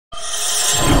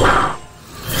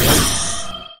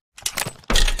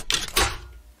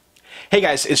Hey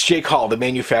guys, it's Jake Hall, the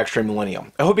Manufacturing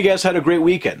Millennium. I hope you guys had a great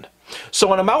weekend. So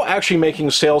when I'm out actually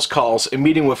making sales calls and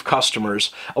meeting with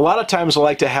customers, a lot of times I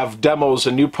like to have demos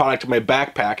of new product in my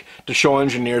backpack to show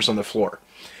engineers on the floor.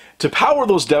 To power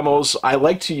those demos, I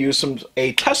like to use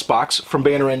a test box from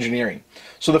Banner Engineering.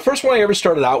 So the first one I ever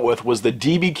started out with was the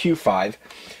DBQ5.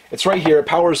 It's right here. It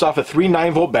powers off of 3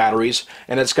 9-volt batteries,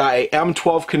 and it's got a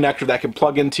M12 connector that can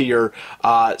plug into your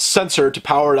sensor to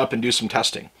power it up and do some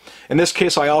testing. In this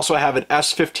case, I also have an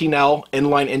S15L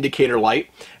inline indicator light,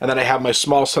 and then I have my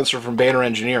small sensor from Banner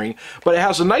Engineering. But it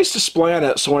has a nice display on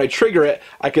it, so when I trigger it,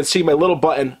 I can see my little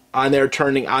button on there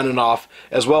turning on and off,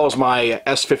 as well as my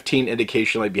S15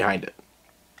 indication light behind it.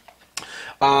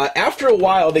 After a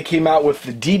while, they came out with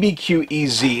the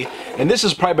DBQEZ, and this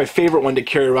is probably my favorite one to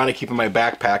carry around and keep in my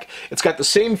backpack. It's got the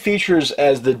same features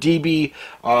as the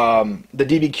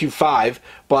DBQ5,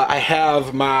 but I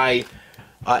have my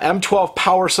M12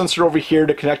 power sensor over here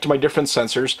to connect to my different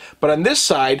sensors. But on this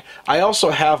side, I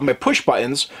also have my push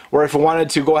buttons, where if I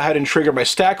wanted to go ahead and trigger my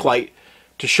stack light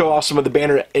to show off some of the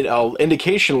Banner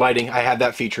indication lighting, I had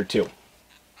that feature too.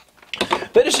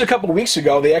 Then just a couple weeks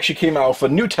ago, they actually came out with a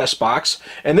new test box,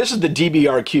 and this is the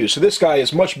DBRQ. So this guy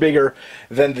is much bigger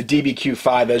than the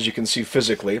DBQ5, as you can see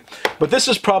physically. But this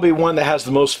is probably one that has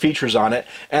the most features on it.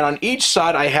 And on each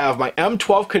side, I have my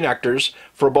M12 connectors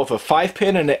for both a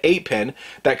 5-pin and an 8-pin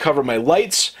that cover my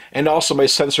lights and also my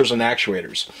sensors and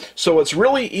actuators. So it's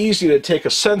really easy to take a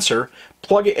sensor,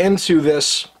 plug it into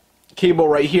this cable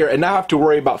right here, and not have to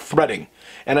worry about threading.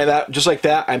 And just like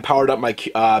that, I'm powered up my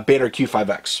Banner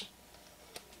Q5X.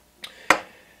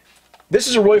 This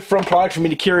is a really fun product for me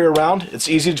to carry around. It's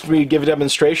easy for me to give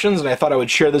demonstrations, and I thought I would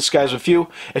share this guys with you.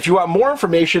 If you want more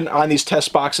information on these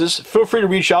test boxes, feel free to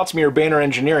reach out to me or Banner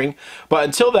Engineering. But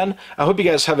until then, I hope you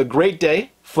guys have a great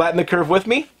day, flatten the curve with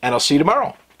me, and I'll see you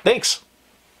tomorrow. Thanks!